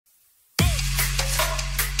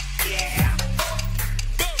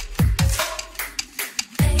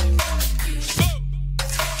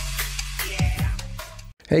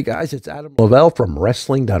Hey guys, it's Adam Lavelle from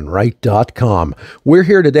WrestlingDoneRight.com. We're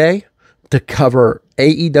here today to cover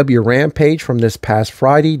AEW Rampage from this past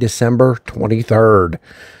Friday, December 23rd.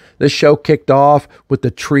 This show kicked off with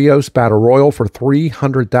the Trios Battle Royal for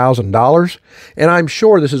 $300,000, and I'm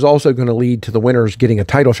sure this is also going to lead to the winners getting a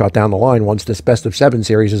title shot down the line once this Best of 7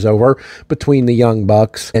 series is over between the Young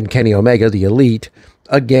Bucks and Kenny Omega, the Elite,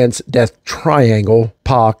 against Death Triangle,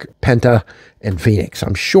 Pac, Penta, and Phoenix.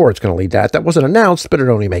 I'm sure it's going to lead that. That wasn't announced, but it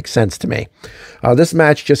only makes sense to me. This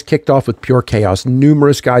match just kicked off with pure chaos.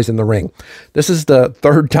 Numerous guys in the ring. This is the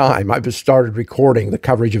third time I've started recording the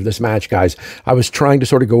coverage of this match, guys. I was trying to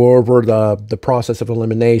sort of go over the process of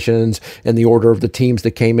eliminations and the order of the teams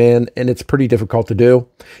that came in, and it's pretty difficult to do.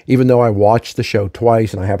 Even though I watched the show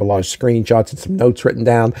twice and I have a lot of screenshots and some notes written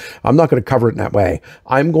down, I'm not going to cover it in that way.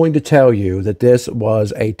 I'm going to tell you that this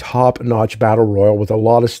was a top-notch battle royal with a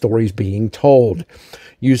lot of stories being told.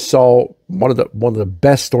 You saw one of the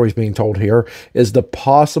best stories being told here is the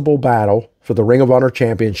possible battle for the Ring of Honor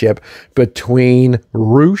Championship between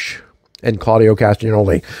Rush and Claudio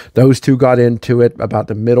Castagnoli. Those two got into it about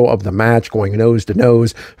the middle of the match, going nose to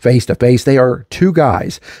nose, face to face. They are two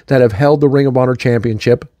guys that have held the Ring of Honor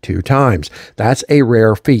Championship 2 times. That's a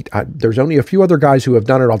rare feat. There's only a few other guys who have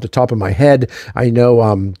done it off the top of my head. I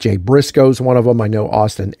know Jay Briscoe's one of them. I know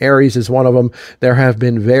Austin Aries is one of them. There have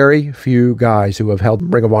been very few guys who have held the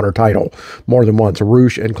Ring of Honor title more than once.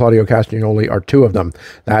 Rush and Claudio Castagnoli are 2 of them.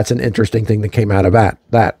 That's an interesting thing that came out of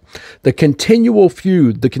that. The continual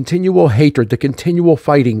feud, the continual hatred, the continual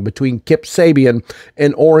fighting between Kip Sabian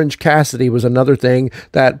and Orange Cassidy was another thing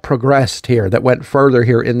that progressed here, that went further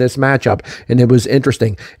here in this matchup, and it was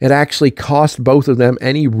interesting. It actually cost both of them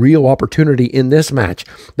any real opportunity in this match.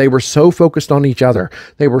 They were so focused on each other.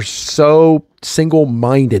 They were so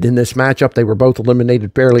single-minded in this matchup. They were both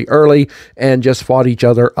eliminated fairly early and just fought each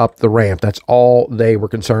other up the ramp. That's all they were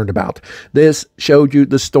concerned about. This showed you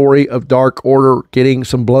the story of Dark Order getting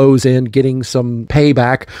some blows in, getting some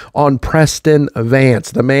payback on Preston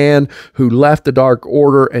Vance, the man who left the Dark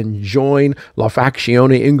Order and joined La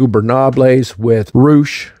Faccione Ingobernables with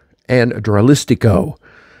Rush and Dralistico.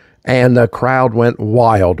 And the crowd went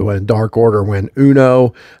wild when Dark Order, when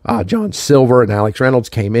Uno, John Silver, and Alex Reynolds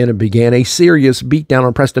came in and began a serious beatdown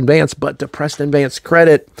on Preston Vance. But to Preston Vance's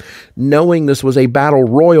credit, knowing this was a battle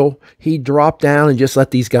royal, he dropped down and just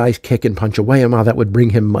let these guys kick and punch away. And while that would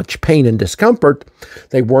bring him much pain and discomfort,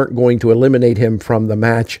 they weren't going to eliminate him from the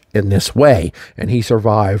match in this way. And he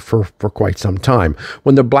survived for quite some time.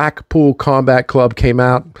 When the Blackpool Combat Club came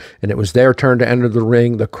out and it was their turn to enter the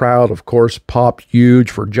ring, the crowd, of course, popped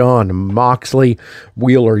huge for John Moxley,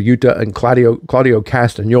 Wheeler Yuta, and Claudio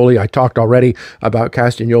Castagnoli. I talked already about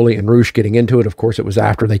Castagnoli and Rush getting into it. Of course, it was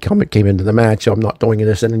after they came into the match, so I'm not doing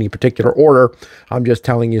this in any particular order. I'm just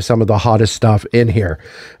telling you some of the hottest stuff in here.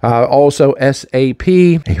 Also, SAP,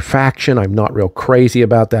 a faction. I'm not real crazy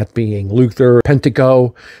about that being Luther,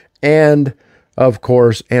 Pentaco, and of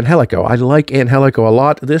course, Angelico. I like Angelico a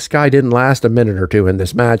lot. This guy didn't last a minute or 2 in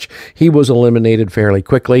this match. He was eliminated fairly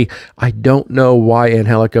quickly. I don't know why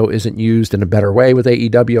Angelico isn't used in a better way with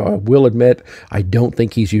AEW. I will admit, I don't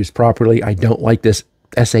think he's used properly. I don't like this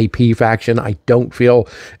SAP faction. I don't feel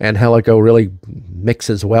Angelico really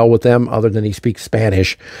mixes well with them, other than he speaks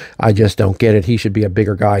Spanish. I just don't get it. He should be a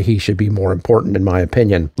bigger guy. He should be more important, in my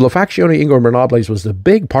opinion. La Faccione Ingobernables was the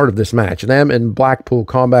big part of this match. Them and Blackpool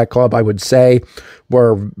Combat Club, I would say,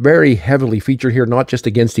 were very heavily featured here, not just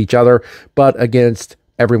against each other, but against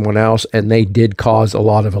everyone else, and they did cause a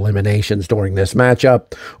lot of eliminations during this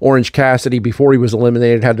matchup. Orange Cassidy, before he was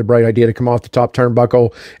eliminated, had the bright idea to come off the top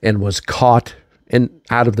turnbuckle and was caught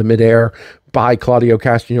out of the midair by Claudio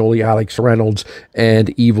Castagnoli, Alex Reynolds, and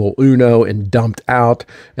Evil Uno, and dumped out.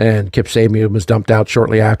 And Kip Sabian was dumped out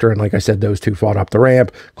shortly after. And like I said, those two fought up the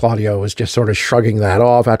ramp. Claudio was just sort of shrugging that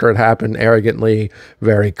off after it happened, arrogantly,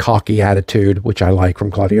 very cocky attitude, which I like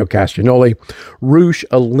from Claudio Castagnoli. Rush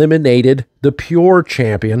eliminated the pure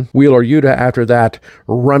champion, Wheeler Yuta, after that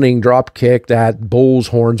running drop kick, that bull's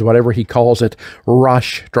horns, whatever he calls it,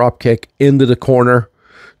 rush drop kick into the corner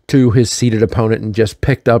to his seated opponent, and just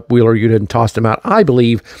picked up Wheeler Yuta and tossed him out, I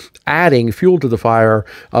believe, adding fuel to the fire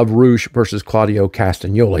of Rush versus Claudio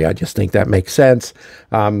Castagnoli. I just think that makes sense.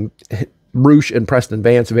 Rush and Preston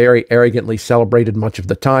Vance very arrogantly celebrated much of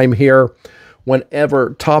the time here.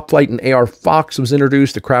 Whenever Top Flight and AR Fox was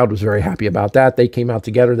introduced, the crowd was very happy about that. They came out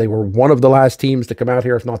together. They were one of the last teams to come out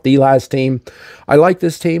here, if not the last team. I like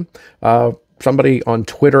this team. Somebody on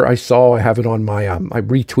Twitter I saw, I have it on my, I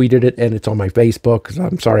retweeted it, and it's on my Facebook, because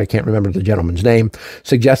I'm sorry I can't remember the gentleman's name,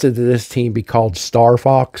 suggested that this team be called Star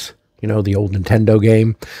Fox, You know, the old Nintendo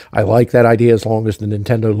game. I like that idea as long as the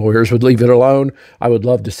Nintendo lawyers would leave it alone. I would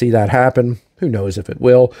love to see that happen. Who knows if it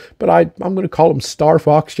will, but I'm going to call him Star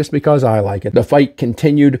Fox just because I like it. The fight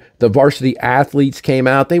continued. The varsity athletes came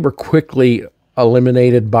out. They were quickly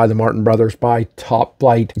eliminated by the Martin brothers by Top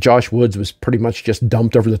Flight. Josh Woods was pretty much just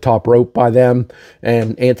dumped over the top rope by them,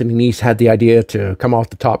 and Anthony Nese had the idea to come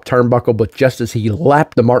off the top turnbuckle, but just as he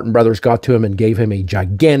leapt, the Martin brothers got to him and gave him a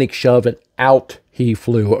gigantic shove, and out he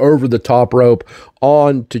flew over the top rope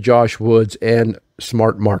on to Josh Woods and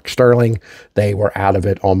smart Mark Sterling. They were out of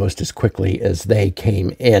it almost as quickly as they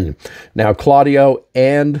came in. Now, Claudio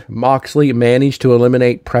and Moxley managed to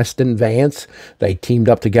eliminate Preston Vance. They teamed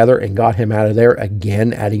up together and got him out of there,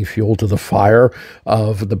 again adding fuel to the fire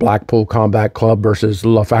of the Blackpool Combat Club versus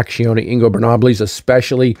La Faccione Ingobernables,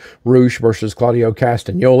 especially Rush versus Claudio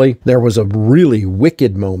Castagnoli. There was a really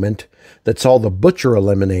wicked moment that saw the Butcher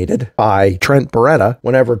eliminated by Trent Beretta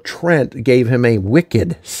whenever Trent gave him a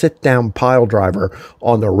wicked sit-down pile driver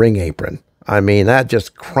on the ring apron. I mean, that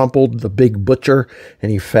just crumpled the big Butcher,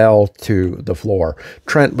 and he fell to the floor.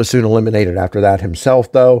 Trent was soon eliminated after that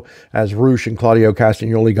himself, though, as Rush and Claudio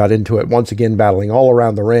Castagnoli got into it, once again battling all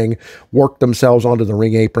around the ring, worked themselves onto the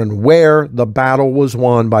ring apron, where the battle was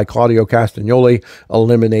won by Claudio Castagnoli,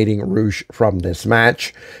 eliminating Rush from this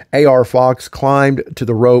match. AR Fox climbed to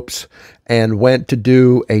the ropes and went to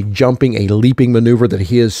do a leaping maneuver that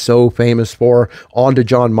he is so famous for onto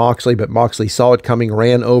Jon Moxley, but Moxley saw it coming,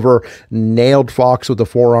 ran over, nailed Fox with a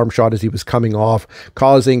forearm shot as he was coming off,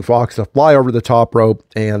 causing Fox to fly over the top rope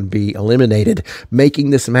and be eliminated,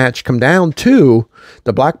 making this match come down to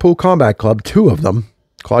the Blackpool Combat Club, two of them,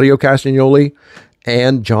 Claudio Castagnoli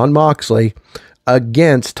and Jon Moxley,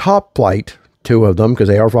 against Top Flight, two of them, because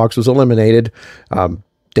AR Fox was eliminated,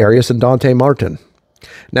 Darius and Dante Martin.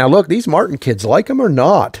 Now, look, these Martin kids, like them or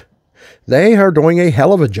not, they are doing a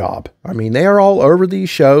hell of a job. I mean, they are all over these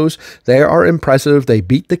shows. They are impressive. They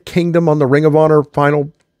beat the Kingdom on the Ring of Honor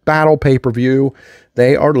Final Battle pay-per-view.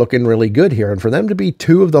 They are looking really good here. And for them to be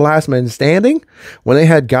two of the last men standing, when they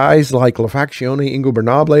had guys like La Faccione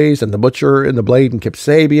Ingobernables and the Butcher and the Blade and Kip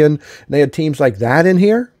Sabian, and they had teams like that in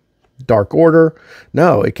here, Dark Order.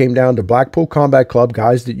 No, it came down to Blackpool Combat Club,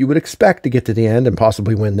 guys that you would expect to get to the end and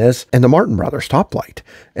possibly win this, and the Martin brothers, Top Flight.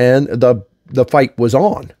 And the fight was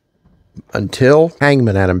on until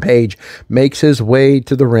Hangman Adam Page makes his way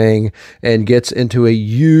to the ring and gets into a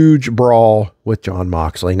huge brawl with Jon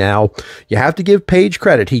Moxley. Now, you have to give Page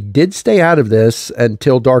credit. He did stay out of this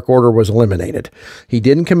until Dark Order was eliminated. He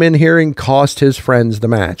didn't come in here and cost his friends the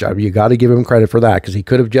match. You got to give him credit for that, because he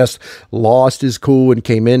could have just lost his cool and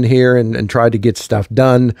came in here and tried to get stuff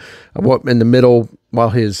done in the middle while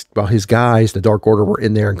his guys, the Dark Order, were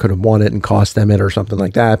in there and could have won it and cost them it or something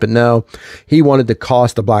like that. But no, he wanted to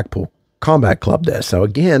cost the Blackpool Combat Club this. So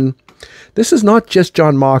again, this is not just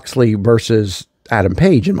Jon Moxley versus Adam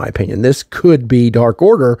Page, in my opinion. This could be Dark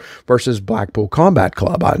Order versus Blackpool Combat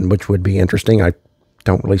Club, which would be interesting. I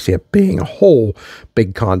don't really see it being a whole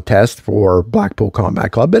big contest for Blackpool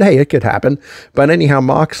Combat Club, but hey, it could happen. But anyhow,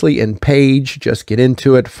 Moxley and Page just get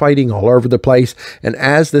into it, fighting all over the place. And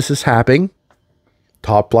as this is happening,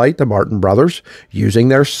 Top Flight, the Martin brothers, using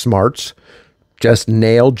their smarts, just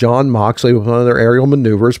nailed Jon Moxley with one of their aerial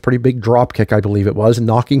maneuvers, pretty big drop kick, I believe it was,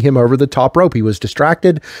 knocking him over the top rope. He was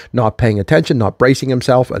distracted, not paying attention, not bracing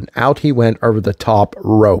himself, and out he went over the top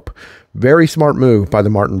rope. Very smart move by the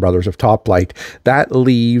Martin brothers of Top Flight. That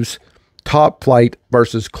leaves Top Flight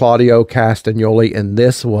versus Claudio Castagnoli, and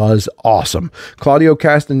this was awesome. Claudio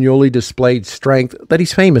Castagnoli displayed strength that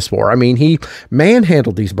he's famous for. I mean, he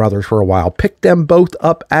manhandled these brothers for a while, picked them both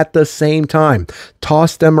up at the same time,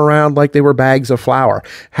 tossed them around like they were bags of flour,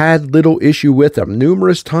 had little issue with them,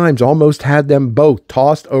 numerous times almost had them both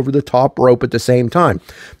tossed over the top rope at the same time.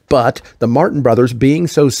 But the Martin brothers, being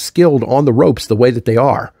so skilled on the ropes the way that they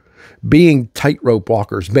are, being tightrope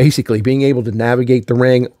walkers, basically being able to navigate the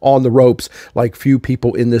ring on the ropes like few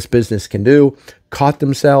people in this business can do, caught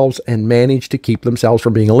themselves and managed to keep themselves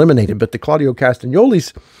from being eliminated. But to Claudio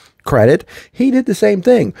Castagnoli's credit, he did the same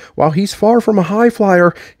thing. While he's far from a high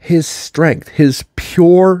flyer, his strength, his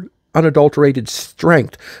pure unadulterated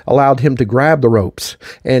strength, allowed him to grab the ropes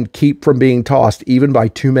and keep from being tossed, even by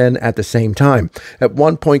two men at the same time. At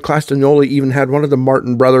one point, Castagnoli even had one of the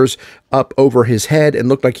Martin brothers up over his head and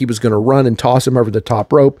looked like he was going to run and toss him over the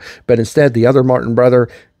top rope, but instead the other Martin brother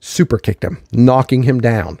super kicked him, knocking him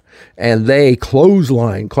down. And they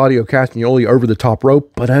clotheslined Claudio Castagnoli over the top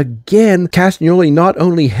rope. But again, Castagnoli not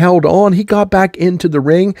only held on, he got back into the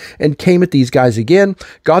ring and came at these guys again,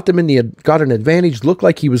 got an advantage, looked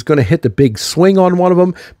like he was going to hit the big swing on one of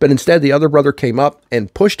them, but instead the other brother came up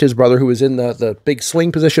and pushed his brother, who was in the big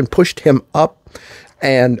swing position, pushed him up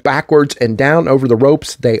and backwards and down over the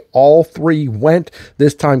ropes. They all three went.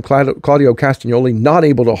 This time, Claudio Castagnoli, not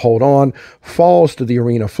able to hold on, falls to the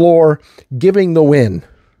arena floor, giving the win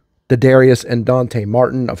to Darius and Dante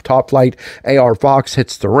Martin of Top Flight. AR Fox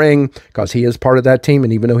hits the ring because he is part of that team,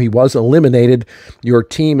 and even though he was eliminated, your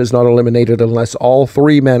team is not eliminated unless all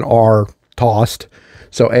three men are tossed.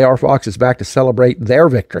 So AR Fox is back to celebrate their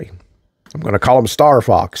victory. I'm going to call him Star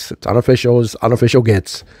Fox. It's unofficial as unofficial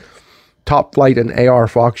gets. Top Flight and AR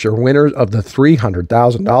Fox are winners of the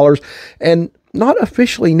 $300,000, and not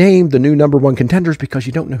officially named the new #1 contenders because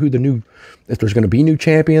you don't know who if there's going to be new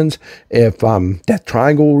champions, if Death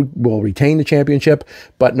Triangle will retain the championship.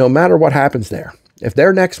 But no matter what happens there, if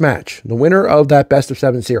their next match, the winner of that best of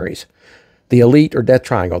 7 series, the Elite or Death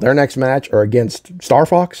Triangle, their next match are against Star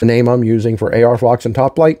Fox, the name I'm using for AR Fox and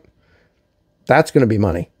Top Flight, that's going to be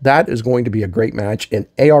money. That is going to be a great match, and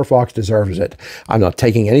AR Fox deserves it. I'm not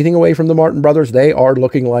taking anything away from the Martin brothers. They are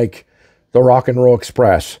looking like the Rock and Roll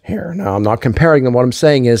Express here. Now, I'm not comparing them. What I'm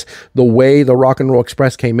saying is the way the Rock and Roll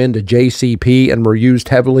Express came into JCP and were used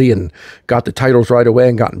heavily and got the titles right away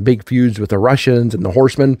and gotten big feuds with the Russians and the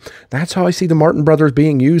Horsemen. That's how I see the Martin brothers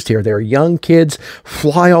being used here. They're young kids,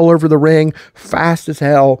 fly all over the ring, fast as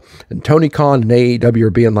hell. And Tony Khan and AEW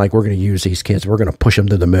are being like, we're going to use these kids. We're going to push them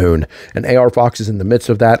to the moon. And AR Fox is in the midst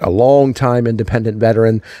of that, a long-time independent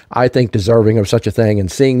veteran, I think deserving of such a thing. And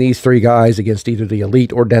seeing these three guys against either the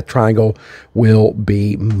Elite or Death Triangle will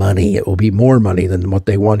be money. It will be more money than what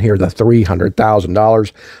they won here, the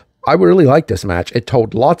 $300,000. I really like this match. It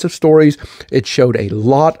told lots of stories. It showed a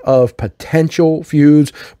lot of potential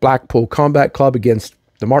feuds. Blackpool Combat Club against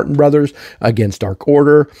the Martin brothers, against Dark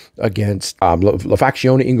Order, against La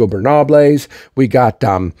Faccione Ingobernables. We got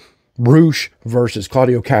Bruce versus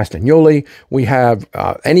Claudio Castagnoli. We have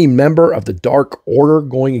any member of the Dark Order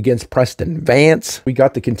going against Preston Vance. We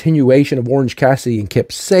got the continuation of Orange Cassidy and Kip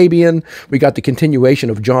Sabian. We got the continuation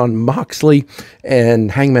of John Moxley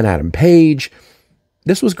and Hangman Adam Page.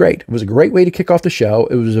 This was great. It was a great way to kick off the show.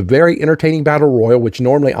 It was a very entertaining battle royal, which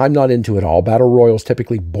normally I'm not into at all. Battle royals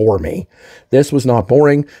typically bore me. This was not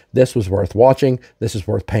boring. This was worth watching. This is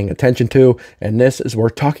worth paying attention to. And this is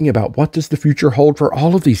worth talking about. What does the future hold for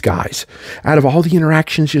all of these guys? Out of all the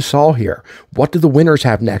interactions you saw here, what do the winners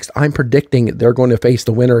have next? I'm predicting they're going to face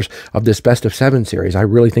the winners of this best of 7 series. I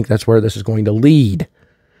really think that's where this is going to lead.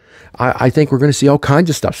 I think we're going to see all kinds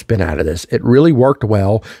of stuff spin out of this. It really worked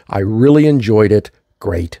well. I really enjoyed it.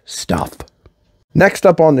 Great stuff. Next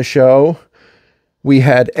up on the show, we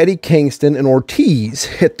had Eddie Kingston and Ortiz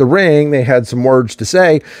hit the ring. They had some words to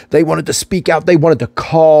say. They wanted to speak out. They wanted to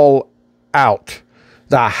call out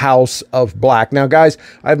the House of Black. Now, guys,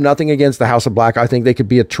 I have nothing against the House of Black. I think they could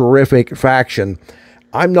be a terrific faction.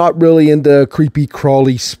 I'm not really into creepy,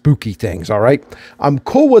 crawly, spooky things, all right? I'm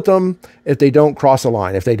cool with them if they don't cross a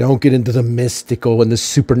line, if they don't get into the mystical and the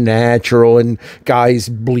supernatural and guys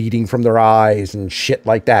bleeding from their eyes and shit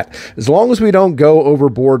like that. As long as we don't go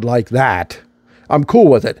overboard like that, I'm cool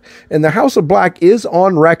with it. And the House of Black is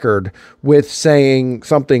on record with saying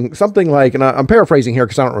something like, and I'm paraphrasing here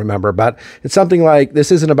because I don't remember, but it's something like,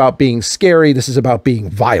 this isn't about being scary, this is about being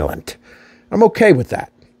violent. I'm okay with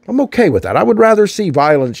that. I'm okay with that. I would rather see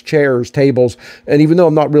violence, chairs, tables, and even though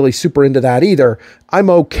I'm not really super into that either, I'm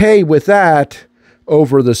okay with that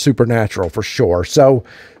over the supernatural for sure. So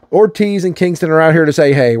Ortiz and Kingston are out here to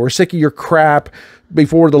say, hey, we're sick of your crap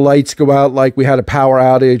before the lights go out like we had a power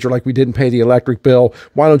outage or like we didn't pay the electric bill.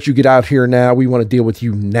 Why don't you get out here now? We want to deal with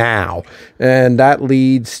you now. And that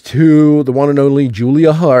leads to the one and only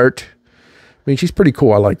Julia Hart. I mean, she's pretty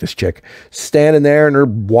cool. I like this chick. Standing there in her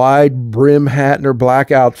wide brim hat and her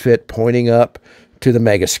black outfit, pointing up to the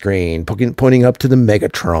mega screen, pointing up to the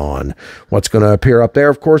Megatron. What's going to appear up there?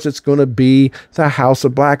 Of course, it's going to be the House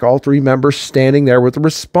of Black. All 3 members standing there with a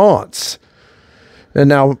response. And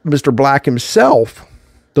now Mr. Black himself,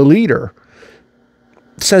 the leader,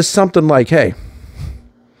 says something like, hey,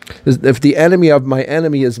 if the enemy of my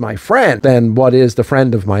enemy is my friend, then what is the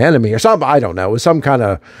friend of my enemy? Or something, I don't know, some kind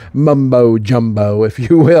of mumbo jumbo, if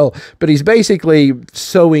you will. But he's basically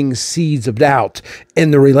sowing seeds of doubt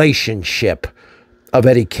in the relationship of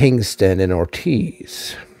Eddie Kingston and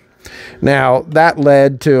Ortiz. Now, that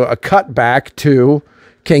led to a cutback to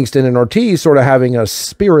Kingston and Ortiz sort of having a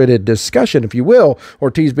spirited discussion, if you will.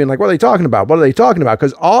 Ortiz being like, what are they talking about? What are they talking about?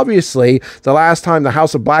 Because obviously the last time the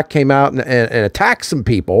House of Black came out and attacked some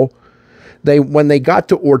people, when they got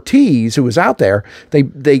to Ortiz, who was out there,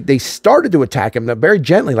 they started to attack him very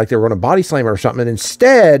gently, like they were going to body slam him or something. And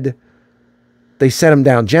instead, they set him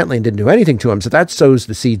down gently and didn't do anything to him. So that sows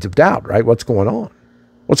the seeds of doubt, right? What's going on?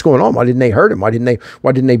 What's going on? Why didn't they hurt him? Why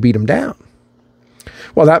didn't they beat him down?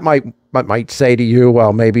 Well, that might say to you,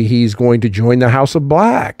 well, maybe he's going to join the House of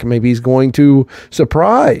Black. Maybe he's going to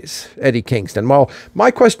surprise Eddie Kingston. Well,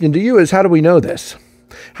 my question to you is, how do we know this?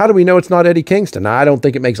 How do we know it's not Eddie Kingston? Now, I don't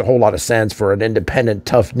think it makes a whole lot of sense for an independent,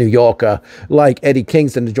 tough New Yorker like Eddie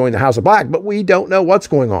Kingston to join the House of Black, but we don't know what's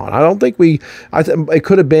going on. I don't think it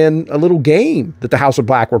could have been a little game that the House of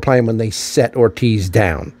Black were playing when they set Ortiz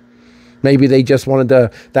down. Maybe they just wanted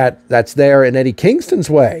to, that's there in Eddie Kingston's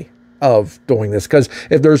way of doing this. Because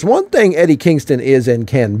if there's one thing Eddie Kingston is and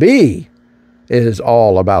can be, it is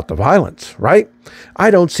all about the violence, right? I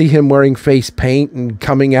don't see him wearing face paint and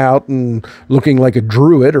coming out and looking like a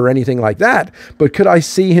druid or anything like that. But could I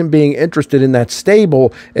see him being interested in that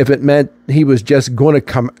stable if it meant he was just going to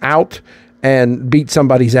come out and beat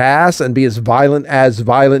somebody's ass and be as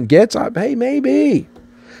violent gets? Hey, maybe.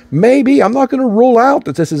 Maybe. I'm not going to rule out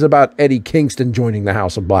that this is about Eddie Kingston joining the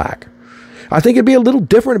House of Black. I think it'd be a little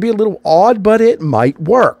different, it'd be a little odd, but it might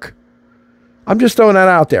work. I'm just throwing that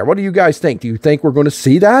out there. What do you guys think? Do you think we're going to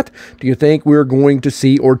see that? Do you think we're going to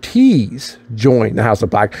see Ortiz join the House of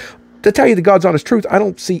Black? To tell you the God's honest truth, I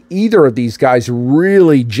don't see either of these guys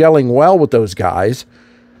really gelling well with those guys.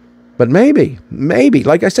 But maybe,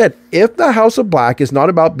 like I said, if the House of Black is not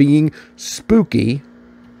about being spooky,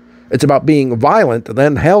 it's about being violent,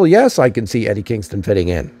 then hell yes, I can see Eddie Kingston fitting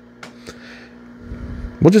in.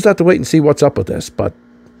 We'll just have to wait and see what's up with this, but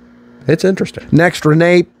it's interesting. Next,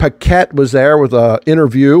 Renee Paquette was there with an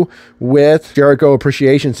interview with Jericho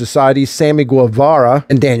Appreciation Society's Sammy Guevara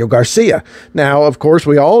and Daniel Garcia. Now, of course,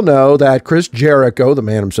 we all know that Chris Jericho, the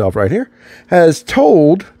man himself right here, has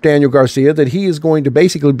told Daniel Garcia that he is going to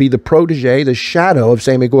basically be the protege, the shadow of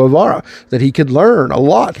Sammy Guevara, that he could learn a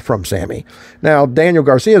lot from Sammy. Now, Daniel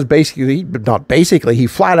Garcia is he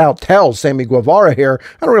flat out tells Sammy Guevara here,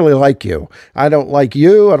 I don't really like you. I don't like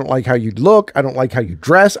you. I don't like how you look. I don't like how you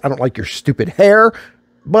dress. I don't like your stupid hair,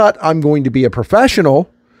 but I'm going to be a professional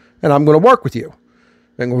and I'm going to work with you.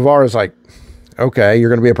 And Guevara's like, okay, you're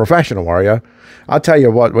going to be a professional, are you? I'll tell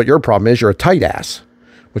you what your problem is. You're a tight ass,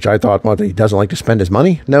 which I thought, well, he doesn't like to spend his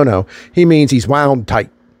money. No. He means he's wound tight,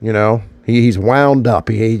 you know, he's wound up.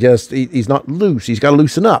 He's not loose. He's got to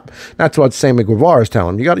loosen up. That's what Sammy Guevara is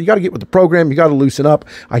telling him. You got to get with the program. You got to loosen up.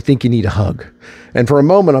 I think you need a hug. And for a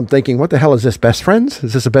moment, I'm thinking, what the hell is this, best friends?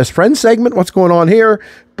 Is this a best friends segment? What's going on here?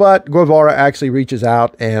 But Guevara actually reaches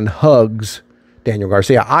out and hugs Daniel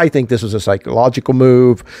Garcia. I think this was a psychological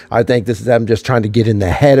move. I think this is them just trying to get in the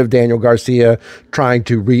head of Daniel Garcia, trying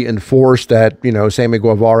to reinforce that, you know, Sammy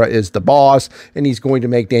Guevara is the boss, and he's going to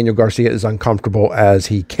make Daniel Garcia as uncomfortable as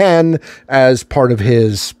he can as part of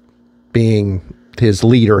his being his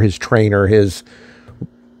leader, his trainer, his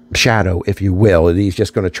shadow, if you will. And he's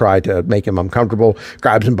just going to try to make him uncomfortable,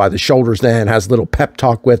 grabs him by the shoulders, then has a little pep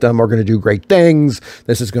talk with him. We're going to do great things.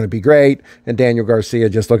 This is going to be great. And Daniel Garcia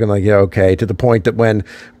just looking like, yeah, okay, to the point that when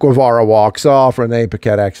Guevara walks off, Renee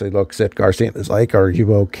Paquette actually looks at Garcia and is like, are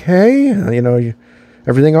you okay? You know,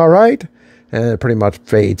 everything all right? And it pretty much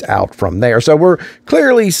fades out from there. So we're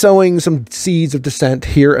clearly sowing some seeds of dissent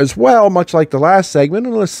here as well, much like the last segment,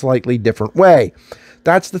 in a slightly different way.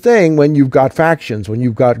 That's the thing when you've got factions, when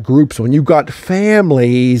you've got groups, when you've got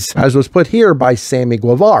families, as was put here by Sammy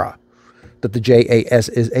Guevara, that the JAS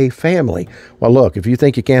is a family. Well, look, if you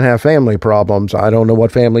think you can't have family problems, I don't know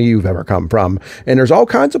what family you've ever come from. And there's all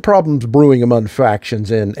kinds of problems brewing among factions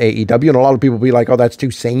in AEW, and a lot of people be like, oh, that's too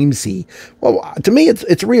samey. Well, to me,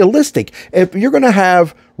 it's realistic. If you're going to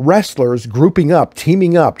have wrestlers grouping up,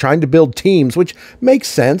 teaming up, trying to build teams, which makes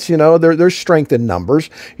sense, you know, there's strength in numbers.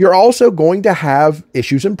 You're also going to have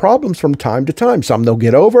issues and problems from time to time. Some they'll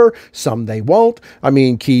get over, some they won't. I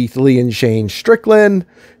mean, Keith Lee and Shane Strickland,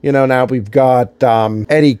 you know, now we've got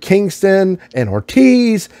Eddie Kingston and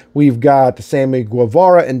Ortiz. We've got Sammy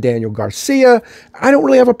Guevara and Daniel Garcia. I don't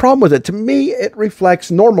really have a problem with it. To me, it reflects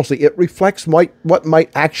normalcy. It reflects what might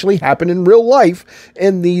actually happen in real life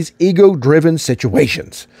in these ego-driven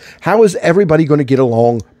situations. How is everybody going to get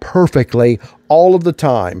along perfectly all of the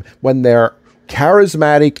time when they're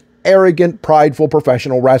charismatic, arrogant, prideful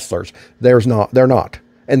professional wrestlers? They're not.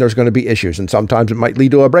 And there's going to be issues. And sometimes it might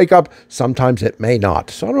lead to a breakup. Sometimes it may not.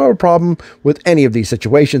 So I don't have a problem with any of these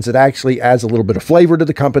situations. It actually adds a little bit of flavor to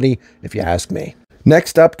the company, if you ask me.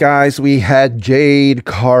 Next up, guys, we had Jade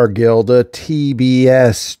Cargill, the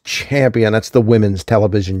TBS champion. That's the women's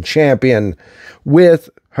television champion, with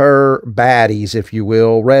her baddies, if you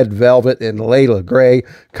will, Red Velvet and Layla Gray,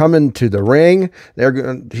 coming to the ring.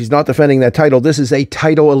 She's not defending that title. This is a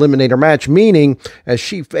title eliminator match, meaning as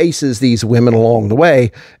she faces these women along the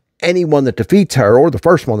way, anyone that defeats her, or the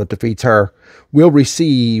first one that defeats her, will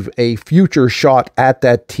receive a future shot at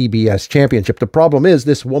that TBS championship. The problem is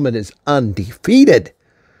this woman is undefeated.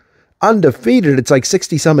 Undefeated. It's like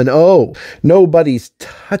 60-0. Nobody's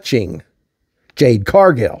touching Jade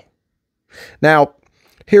Cargill. Now,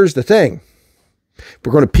 here's the thing.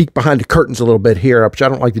 We're going to peek behind the curtains a little bit here, which I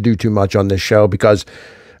don't like to do too much on this show because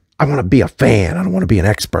I want to be a fan. I don't want to be an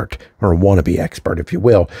expert, or a wannabe expert, if you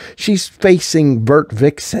will. She's facing Vert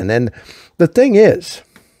Vixen. And the thing is,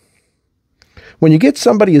 when you get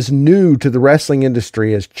somebody as new to the wrestling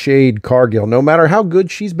industry as Jade Cargill, no matter how good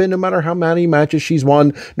she's been, no matter how many matches she's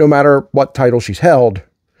won, no matter what title she's held,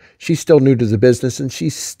 she's still new to the business, and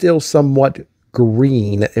she's still somewhat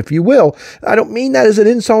green, if you will. I don't mean that as an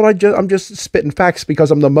insult. I'm just spitting facts because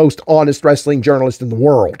I'm the most honest wrestling journalist in the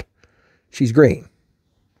world. She's green.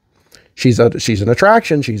 She's an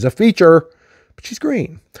attraction. She's a feature, but she's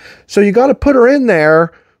green. So you got to put her in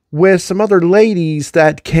there with some other ladies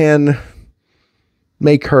that can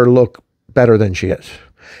make her look better than she is.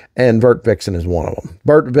 And Vert Vixen is one of them.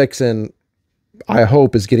 Vert Vixen, I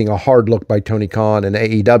hope, is getting a hard look by Tony Khan and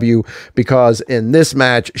AEW, because in this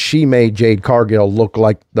match, she made Jade Cargill look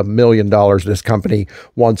like the $1 million this company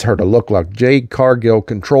wants her to look like. Jade Cargill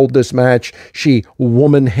controlled this match. She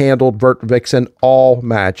woman-handled Vert Vixen all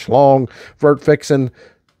match long. Vert Vixen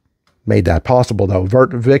made that possible, though.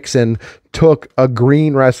 Vert Vixen took a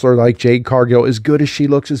green wrestler like Jade Cargill, as good as she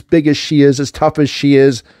looks, as big as she is, as tough as she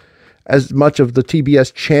is, as much of the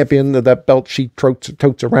TBS champion, that belt she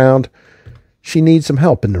totes around. She needs some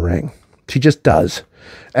help in the ring. She just does.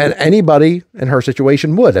 And anybody in her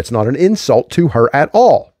situation would. That's not an insult to her at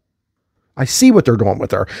all. I see what they're doing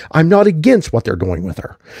with her. I'm not against what they're doing with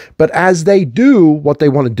her. But as they do what they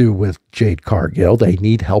want to do with Jade Cargill, they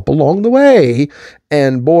need help along the way.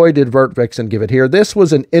 And boy, did Vert Vixen give it here. This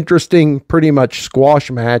was an interesting, pretty much squash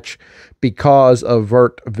match because of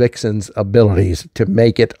Vert Vixen's abilities to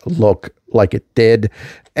make it look like it did.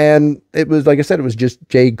 And it was, like I said, it was just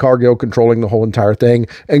Jade Cargill controlling the whole entire thing,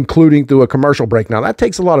 including through a commercial break. Now, that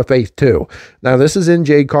takes a lot of faith, too. Now, this is in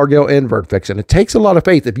Jade Cargill and Vert Vixen. It takes a lot of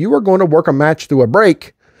faith. If you are going to work a match through a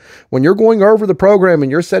break, when you're going over the program and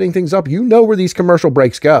you're setting things up, you know where these commercial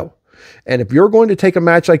breaks go. And if you're going to take a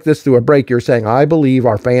match like this through a break, you're saying, I believe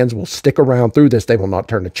our fans will stick around through this. They will not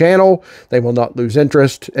turn the channel. They will not lose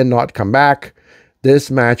interest and not come back. This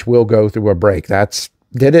match will go through a break.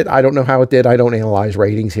 Did it? I don't know how it did. I don't analyze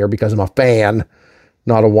ratings here because I'm a fan,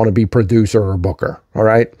 not a wannabe producer or booker. All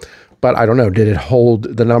right. But I don't know. Did it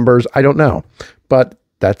hold the numbers? I don't know. But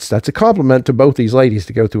that's a compliment to both these ladies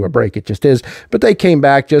to go through a break. It just is. But they came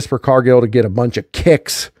back just for Cargill to get a bunch of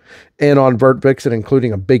kicks in on Vert Vixen,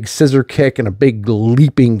 including a big scissor kick and a big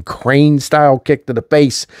leaping crane style kick to the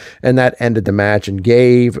face. And that ended the match and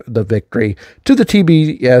gave the victory to the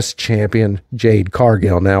TBS champion, Jade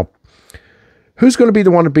Cargill. Now, who's going to be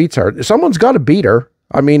the one that beats her? Someone's got to beat her.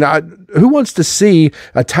 I mean, who wants to see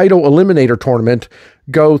a title eliminator tournament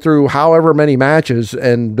go through however many matches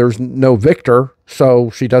and there's no victor, so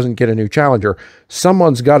she doesn't get a new challenger?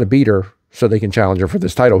 Someone's got to beat her so they can challenge her for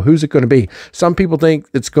this title. Who's it going to be? Some people think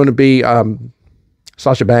it's going to be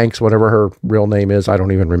Sasha Banks, whatever her real name is. I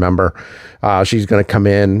don't even remember. She's going to come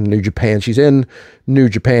in New Japan. She's in New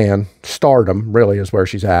Japan. Stardom really is where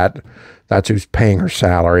she's at. That's who's paying her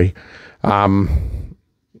salary.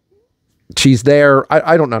 She's there.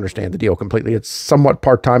 I don't understand the deal completely. It's somewhat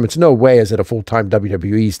part-time. It's no way is it a full-time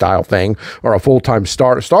WWE style thing or a full-time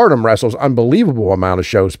Stardom wrestles unbelievable amount of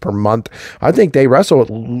shows per month. I think they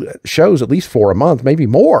wrestle shows at least 4 a month, maybe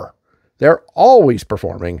more. They're always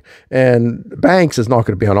performing, and Banks is not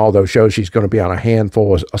going to be on all those shows. She's going to be on a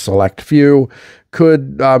handful, a select few.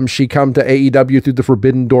 Could she come to AEW through the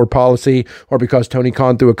Forbidden Door policy, or because Tony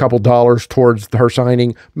Khan threw a couple dollars towards her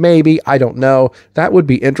signing? Maybe. I don't know. That would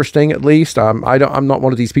be interesting, at least. I'm not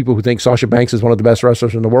one of these people who think Sasha Banks is one of the best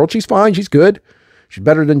wrestlers in the world. She's fine. She's good. She's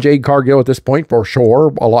better than Jade Cargill at this point, for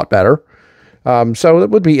sure. A lot better. So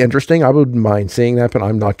it would be interesting. I wouldn't mind seeing that, but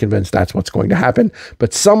I'm not convinced that's what's going to happen.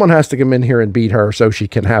 But someone has to come in here and beat her so she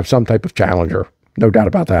can have some type of challenger. No doubt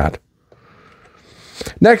about that.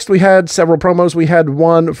 Next, we had several promos. We had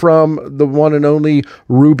one from the one and only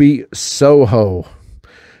Ruby Soho.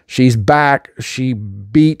 She's back. She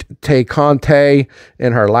beat Tay Conte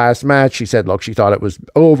in her last match. She said, look, she thought it was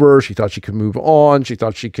over. She thought she could move on. She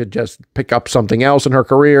thought she could just pick up something else in her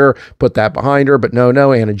career, put that behind her. But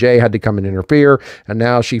no, Anna Jay had to come and interfere. And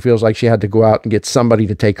now she feels like she had to go out and get somebody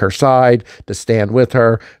to take her side, to stand with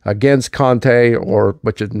her against Conte, or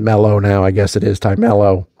which is Mello now. I guess it is Ty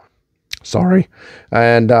Mello. Sorry.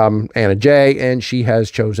 And Anna Jay, and she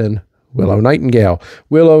has chosen Willow Nightingale.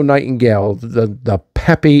 Willow Nightingale, the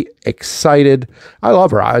peppy, excited. I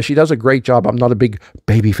love her. She does a great job. I'm not a big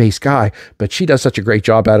babyface guy, but she does such a great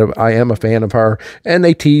job at it. I am a fan of her. And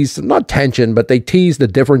they tease, not tension, but they tease the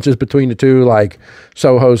differences between the two. Like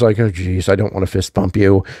Soho's like, oh, geez, I don't want to fist bump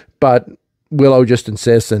you. But Willow just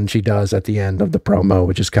insists, and she does at the end of the promo,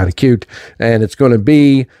 which is kind of cute. And it's going to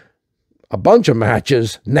be a bunch of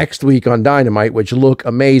matches next week on Dynamite, which look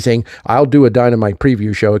amazing. I'll do a Dynamite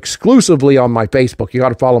preview show exclusively on my Facebook. You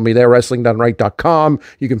got to follow me there, WrestlingDoneRight.com.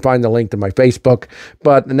 You can find the link to my Facebook.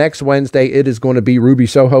 But next Wednesday, it is going to be Ruby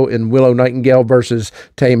Soho and Willow Nightingale versus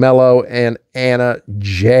Tay Mello and Anna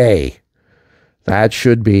Jay. That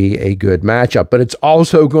should be a good matchup. But it's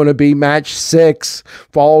also going to be match 6,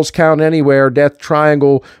 Falls Count Anywhere, Death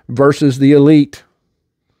Triangle versus the Elite.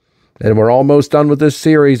 And we're almost done with this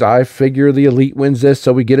series. I figure the Elite wins this,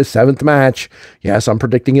 so we get a 7th match. Yes, I'm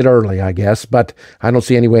predicting it early, I guess, but I don't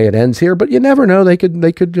see any way it ends here. But you never know. They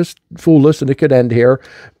could just fool us, and it could end here.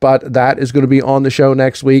 But that is going to be on the show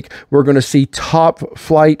next week. We're going to see Top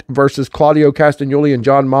Flight versus Claudio Castagnoli and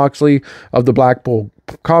John Moxley of the Blackpool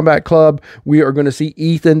Combat Club. We are going to see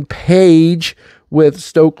Ethan Page with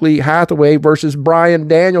Stokely Hathaway versus Bryan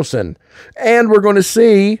Danielson. And we're going to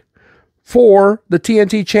see, for the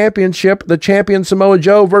TNT Championship, the champion Samoa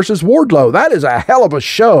Joe versus Wardlow. That is a hell of a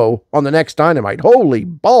show on the next Dynamite. Holy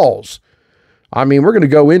balls. I mean, we're going to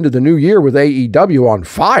go into the new year with AEW on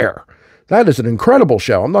fire. That is an incredible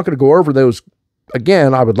show. I'm not going to go over those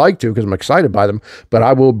again. I would like to, because I'm excited by them, but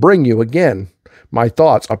I will bring you again my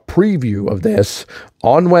thoughts, a preview of this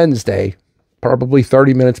on Wednesday, probably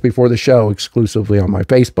 30 minutes before the show, exclusively on my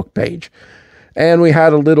Facebook page. And we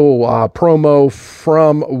had a little promo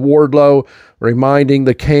from Wardlow reminding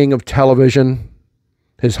the king of television,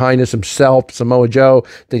 His Highness himself, Samoa Joe,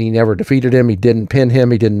 that he never defeated him. He didn't pin him.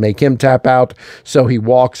 He didn't make him tap out. So he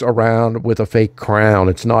walks around with a fake crown.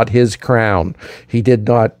 It's not his crown. He did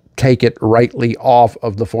not take it rightly off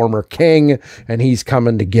of the former king, and he's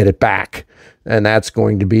coming to get it back. And that's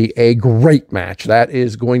going to be a great match. That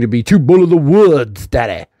is going to be two Bull of the Woods,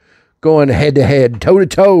 daddy, going head-to-head,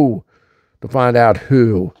 toe-to-toe, to find out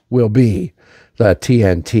who will be the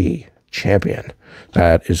TNT champion.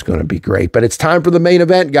 That is going to be great. But it's time for the main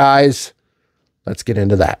event, guys. Let's get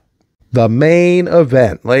into that. The main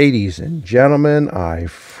event, ladies and gentlemen, I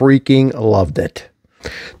freaking loved it.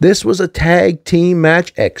 This was a tag team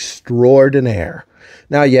match extraordinaire.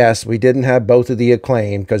 Now, yes, we didn't have both of the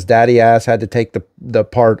Acclaim because Daddy Ass had to take the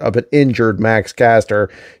part of an injured Max Caster,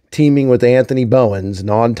 teaming with Anthony Bowens,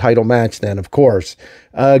 non-title match then, of course,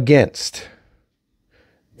 against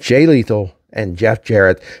Jay Lethal and Jeff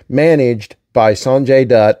Jarrett, managed by Sanjay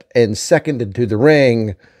Dutt and seconded to the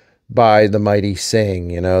ring by the mighty Singh,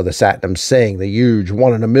 the Satnam Singh, the huge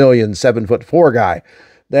 1 in a million, 7'4" guy.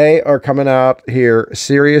 They are coming out here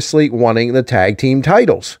seriously wanting the tag team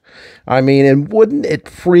titles. I mean, and wouldn't it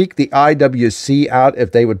freak the IWC out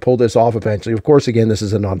if they would pull this off eventually? Of course, again, this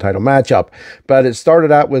is a non-title matchup, but it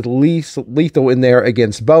started out with Lethal in there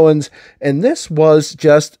against Bowens, and this was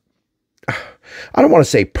just, I don't want to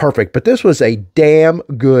say perfect, but this was a damn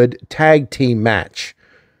good tag team match.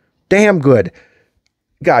 Damn good.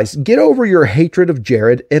 Guys, get over your hatred of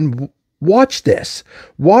Jared and watch this.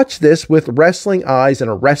 Watch this with wrestling eyes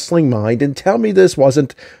and a wrestling mind and tell me this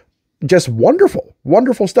wasn't just wonderful,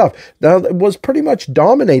 wonderful stuff. Now, it was pretty much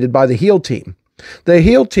dominated by the heel team. The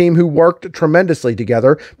heel team who worked tremendously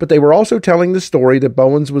together, but they were also telling the story that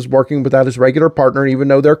Bowens was working without his regular partner, even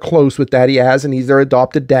though they're close with Daddy Az and he's their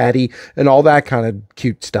adopted daddy and all that kind of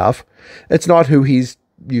cute stuff. It's not who he's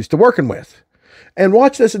used to working with. And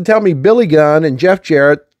watch this and tell me Billy Gunn and Jeff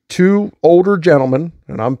Jarrett, two older gentlemen,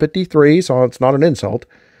 and I'm 53, so it's not an insult,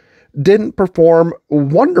 didn't perform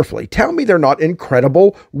wonderfully. Tell me they're not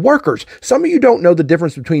incredible workers. Some of you don't know the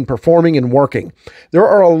difference between performing and working. There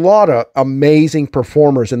are a lot of amazing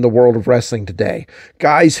performers in the world of wrestling today.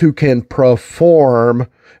 Guys who can perform,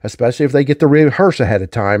 especially if they get to rehearse ahead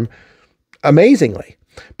of time, amazingly.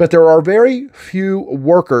 But there are very few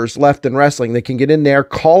workers left in wrestling that can get in there,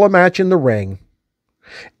 call a match in the ring,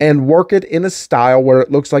 and work it in a style where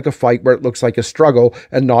it looks like a fight, where it looks like a struggle,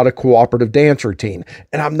 and not a cooperative dance routine.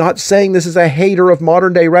 And I'm not saying this is a hater of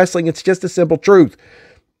modern day wrestling. It's just a simple truth.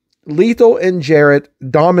 Lethal and Jarrett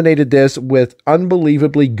dominated this with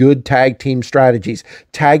unbelievably good tag team strategies,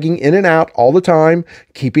 tagging in and out all the time,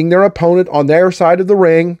 keeping their opponent on their side of the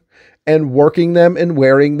ring, and working them and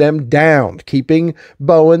wearing them down, keeping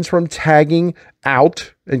Bowens from tagging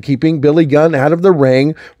out and keeping Billy Gunn out of the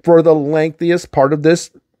ring for the lengthiest part of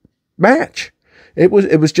this match. It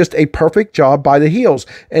was just a perfect job by the heels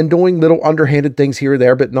and doing little underhanded things here or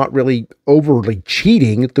there, but not really overly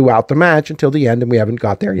cheating throughout the match until the end, and we haven't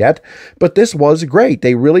got there yet. But this was great.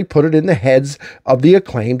 They really put it in the heads of the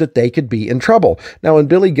Acclaim that they could be in trouble. Now, when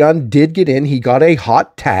Billy Gunn did get in, he got a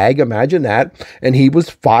hot tag, imagine that, and he was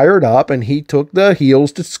fired up, and he took the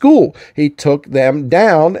heels to school. He took them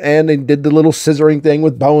down, and they did the little scissoring thing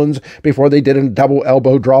with Bowens before they did a double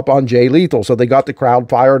elbow drop on Jay Lethal, so they got the crowd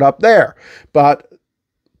fired up there. But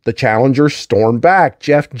the challengers stormed back.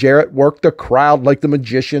 Jeff Jarrett worked the crowd like the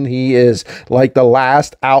magician he is, like the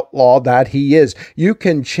last outlaw that he is. You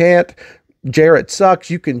can chant Jarrett sucks,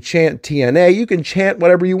 you can chant TNA, you can chant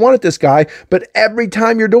whatever you want at this guy, but every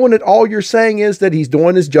time you're doing it, all you're saying is that he's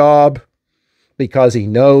doing his job because he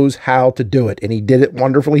knows how to do it, and he did it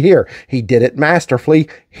wonderfully here. He did it masterfully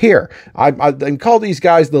here. I call these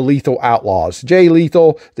guys the Lethal Outlaws. Jay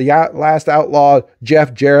Lethal, the last outlaw.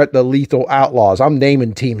 Jeff Jarrett, the Lethal Outlaws. I'm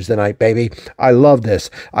naming teams tonight, baby. I love this.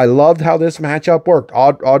 I loved how this matchup worked.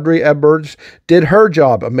 Audrey Edwards did her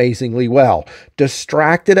job amazingly well.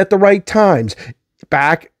 Distracted at the right times.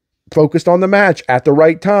 Back focused on the match at the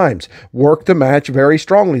right times, worked the match very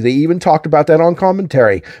strongly. They even talked about that on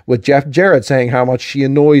commentary with Jeff Jarrett saying how much she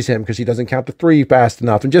annoys him because she doesn't count to 3 fast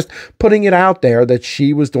enough, and just putting it out there that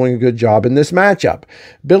she was doing a good job in this matchup.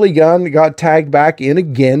 Billy Gunn got tagged back in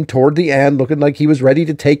again toward the end, looking like he was ready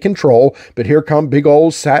to take control, but here come big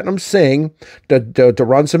old Satnam Singh to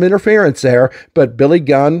run some interference there, but Billy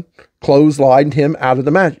Gunn clotheslined him out of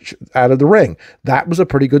the match, out of the ring. That was a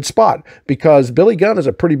pretty good spot because Billy Gunn is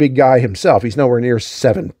a pretty big guy himself. He's nowhere near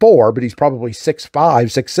 7'4", but he's probably 6'5",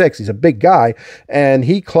 6'6". He's a big guy, and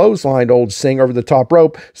he clotheslined old Singh over the top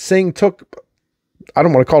rope. Singh took, I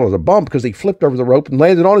don't want to call it a bump because he flipped over the rope and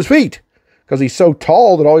landed on his feet, because he's so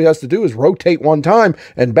tall that all he has to do is rotate one time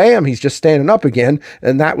and bam, he's just standing up again.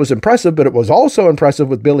 And that was impressive, but it was also impressive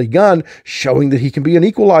with Billy Gunn showing that he can be an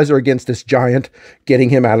equalizer against this giant, getting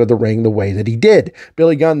him out of the ring the way that he did.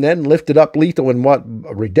 Billy Gunn then lifted up Lethal in what,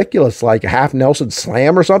 ridiculous, like a half Nelson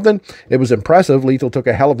slam or something. It was impressive. Lethal took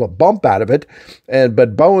a hell of a bump out of it.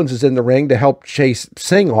 But Bowens is in the ring to help chase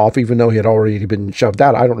Singh off, even though he had already been shoved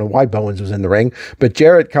out. I don't know why Bowens was in the ring, but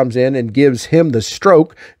Jarrett comes in and gives him the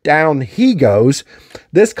stroke. Down he goes.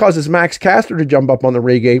 This causes Max Caster to jump up on the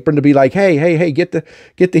ring apron to be like, hey, get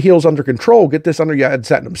the heels under control. Get this under. You had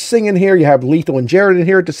Satnam Singh in here. You have Lethal and Jarrett in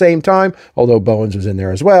here at the same time, although Bowens was in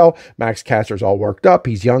there as well. Max Caster's all worked up.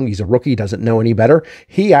 He's young. He's a rookie. Doesn't know any better.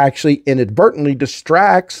 He actually inadvertently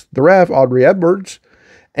distracts the ref, Audrey Edwards,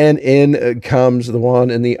 and in comes the one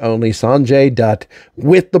and the only Sanjay Dutt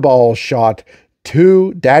with the ball shot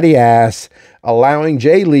to Daddy Ass, allowing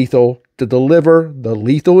Jay Lethal to deliver the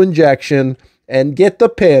lethal injection and get the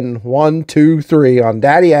pin 1, 2, 3 on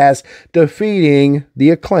Daddy Ass, defeating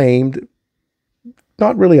the Acclaimed,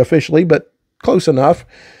 not really officially, but close enough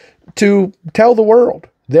to tell the world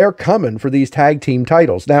they're coming for these tag team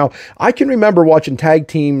titles. Now, I can remember watching tag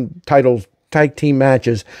team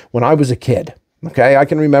matches when I was a kid. Okay, I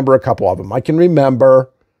can remember a couple of them. I can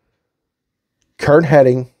remember Kurt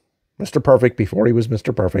Hennig, Mr. Perfect before he was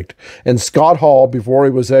Mr. Perfect, and Scott Hall before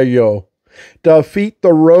he was Ayo, defeat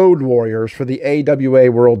the Road Warriors for the AWA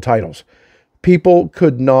World titles. People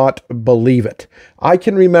could not believe it. I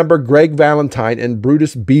can remember Greg Valentine and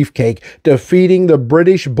Brutus Beefcake defeating the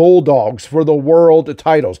British Bulldogs for the world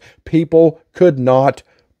titles. People could not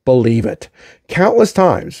believe it. Countless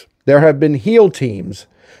times there have been heel teams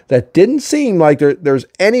that didn't seem like there's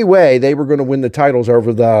any way they were going to win the titles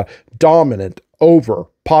over the dominant, over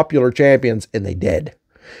popular champions, and they did.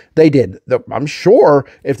 They did. I'm sure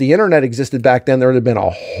if the internet existed back then, there would have been a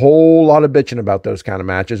whole lot of bitching about those kind of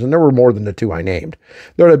matches, and there were more than the 2 I named.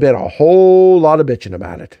 There would have been a whole lot of bitching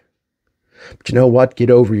about it. But you know what? Get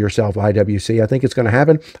over yourself, IWC. I think it's going to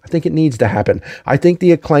happen. I think it needs to happen. I think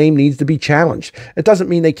the Acclaim needs to be challenged. It doesn't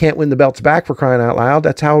mean they can't win the belts back, for crying out loud.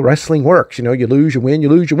 That's how wrestling works. You know, you lose, you win, you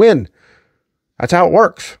lose, you win. That's how it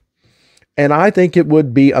works. And I think it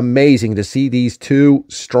would be amazing to see these two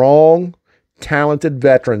strong, talented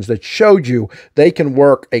veterans that showed you they can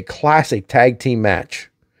work a classic tag team match,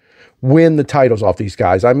 win the titles off these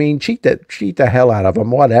guys. I mean, cheat the hell out of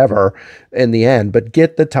them, whatever, in the end, but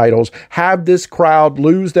get the titles. Have this crowd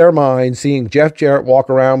lose their mind seeing Jeff Jarrett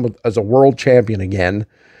walk around as a world champion again.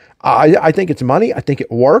 I think it's money. I think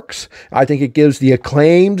it works. I think it gives the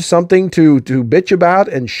Acclaimed something to bitch about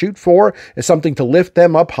and shoot for. It's something to lift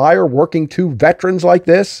them up higher, working two veterans like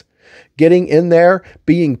this. Getting in there,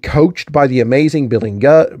 being coached by the amazing Billy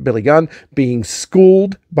Gunn, being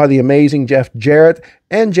schooled by the amazing Jeff Jarrett,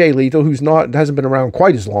 and Jay Lethal, hasn't been around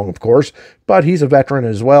quite as long, of course, but he's a veteran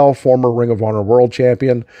as well, former Ring of Honor World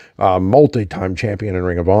Champion, multi-time champion in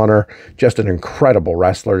Ring of Honor, just an incredible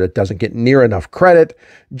wrestler that doesn't get near enough credit.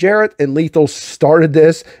 Jarrett and Lethal started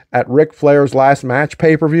this at Ric Flair's last match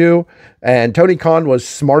pay-per-view, and Tony Khan was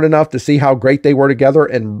smart enough to see how great they were together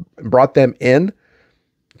and brought them in.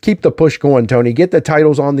 Keep the push going, Tony. Get the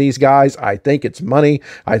titles on these guys. I think it's money.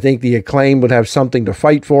 I think the Acclaim would have something to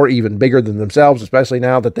fight for, even bigger than themselves, especially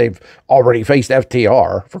now that they've already faced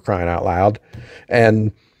FTR, for crying out loud.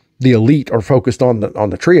 And the Elite are focused on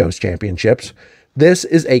the Trios Championships. This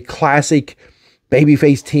is a classic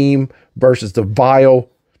babyface team versus the vile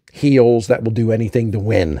heels that will do anything to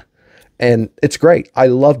win. And it's great. I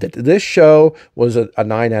loved it. This show was a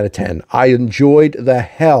 9 out of 10. I enjoyed the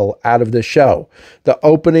hell out of this show. The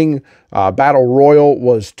opening Battle Royal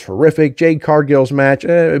was terrific. Jade Cargill's match,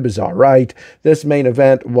 it was all right. This main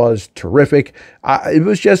event was terrific. It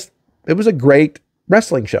was a great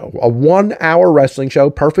wrestling show. A 1 hour wrestling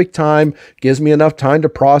show, perfect time, gives me enough time to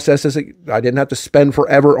process this. I didn't have to spend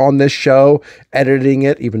forever on this show editing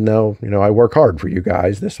it, even though, I work hard for you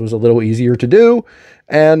guys. This was a little easier to do,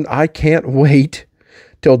 and I can't wait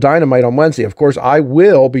till Dynamite on Wednesday. Of course, I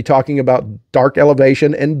will be talking about Dark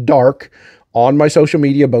Elevation and Dark on my social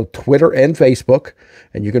media, both Twitter and Facebook,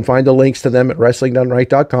 and you can find the links to them at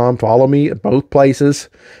WrestlingDoneRight.com. Follow me at both places.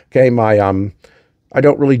 Okay, I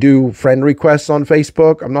don't really do friend requests on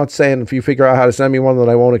Facebook. I'm not saying if you figure out how to send me one that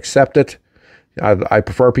I won't accept it. I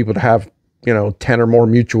prefer people to have, 10 or more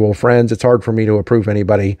mutual friends. It's hard for me to approve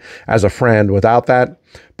anybody as a friend without that.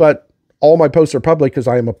 But all my posts are public because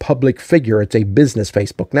I am a public figure. It's a business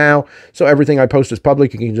Facebook now. So everything I post is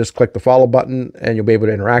public. You can just click the follow button and you'll be able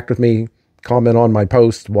to interact with me, comment on my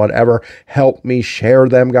posts, whatever. Help me share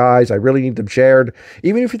them, guys. I really need them shared.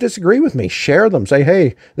 Even if you disagree with me, share them. Say,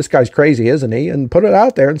 hey, this guy's crazy, isn't he? And put it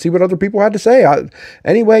out there and see what other people had to say.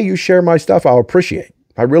 Any way you share my stuff, I'll appreciate.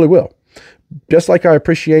 I really will. Just like I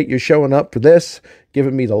appreciate you showing up for this,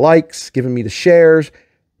 giving me the likes, giving me the shares.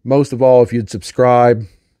 Most of all, if you'd subscribe,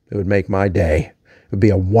 it would make my day. It would be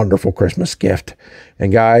a wonderful Christmas gift.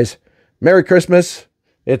 And guys, Merry Christmas.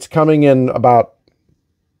 It's coming in about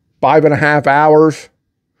 5.5 hours.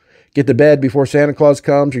 Get to bed before Santa Claus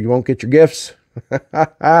comes or you won't get your gifts.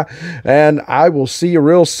 And I will see you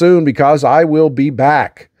real soon because I will be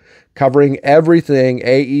back covering everything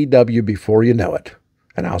AEW before you know it.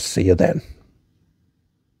 And I'll see you then.